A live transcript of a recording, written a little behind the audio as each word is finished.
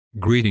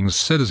Greetings,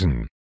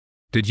 citizen.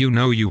 Did you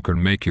know you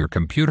can make your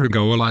computer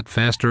go a lot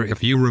faster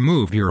if you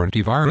remove your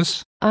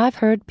antivirus? I've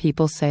heard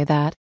people say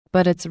that,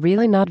 but it's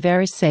really not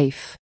very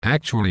safe.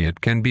 Actually, it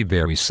can be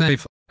very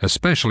safe,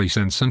 especially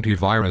since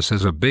antivirus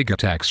has a big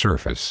attack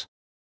surface.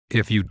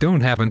 If you don't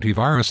have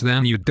antivirus,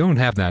 then you don't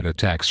have that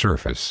attack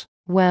surface.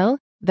 Well,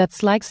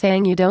 that's like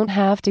saying you don't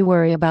have to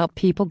worry about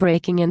people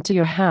breaking into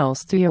your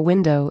house through your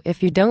window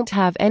if you don't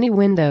have any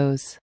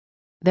windows.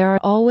 There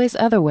are always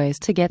other ways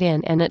to get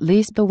in, and at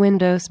least the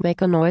windows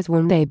make a noise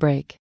when they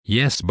break.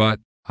 Yes, but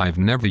I've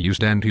never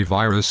used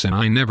antivirus and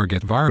I never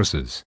get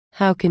viruses.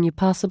 How can you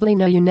possibly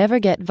know you never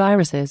get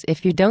viruses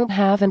if you don't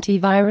have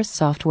antivirus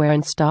software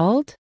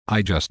installed?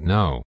 I just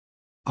know.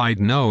 I'd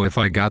know if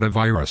I got a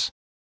virus.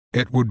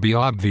 It would be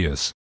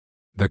obvious.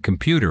 The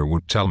computer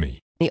would tell me.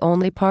 The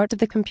only part of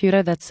the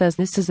computer that says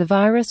this is a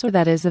virus or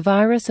that is a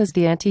virus is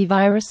the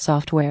antivirus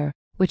software,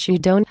 which you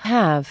don't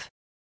have.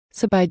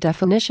 So by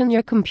definition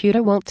your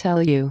computer won't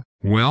tell you.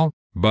 Well,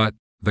 but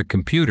the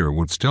computer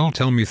would still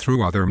tell me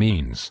through other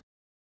means.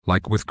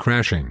 Like with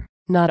crashing.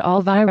 Not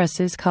all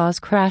viruses cause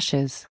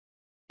crashes.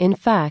 In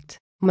fact,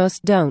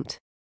 most don't.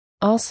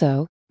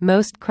 Also,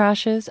 most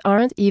crashes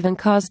aren't even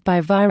caused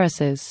by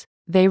viruses.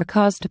 They are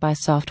caused by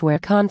software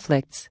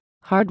conflicts,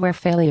 hardware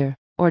failure,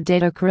 or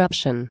data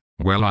corruption.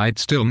 Well, I'd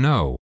still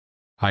know.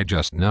 I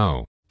just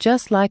know.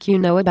 Just like you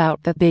know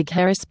about the big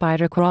hairy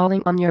spider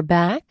crawling on your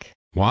back?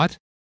 What?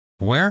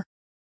 Where?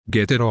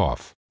 Get it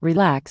off.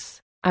 Relax.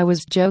 I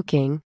was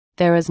joking.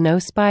 There is no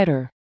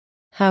spider.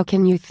 How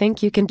can you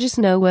think you can just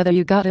know whether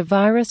you got a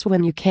virus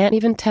when you can't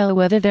even tell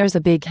whether there's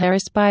a big hairy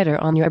spider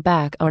on your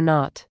back or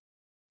not?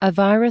 A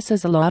virus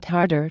is a lot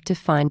harder to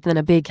find than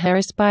a big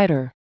hairy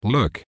spider.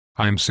 Look,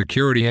 I'm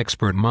security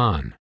expert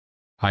man.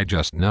 I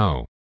just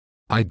know.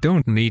 I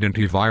don't need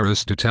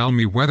antivirus to tell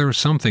me whether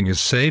something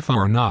is safe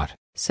or not.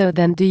 So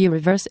then do you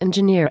reverse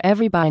engineer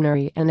every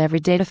binary and every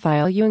data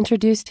file you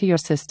introduce to your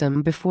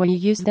system before you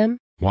use them?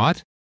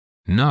 What?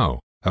 No,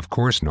 of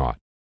course not.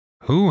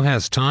 Who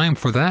has time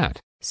for that?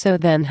 So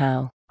then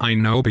how? I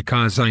know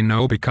because I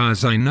know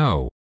because I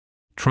know.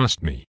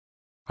 Trust me.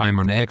 I'm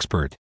an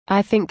expert.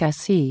 I think I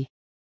see.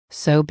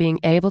 So being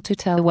able to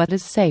tell what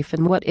is safe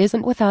and what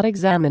isn't without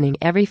examining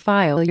every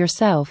file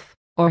yourself,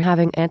 or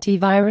having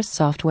antivirus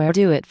software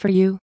do it for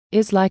you,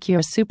 is like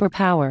your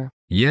superpower.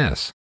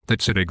 Yes,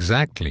 that's it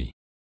exactly.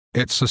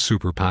 It's a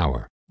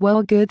superpower.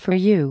 Well, good for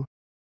you.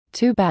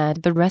 Too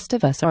bad the rest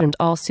of us aren't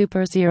all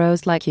super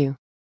zeros like you.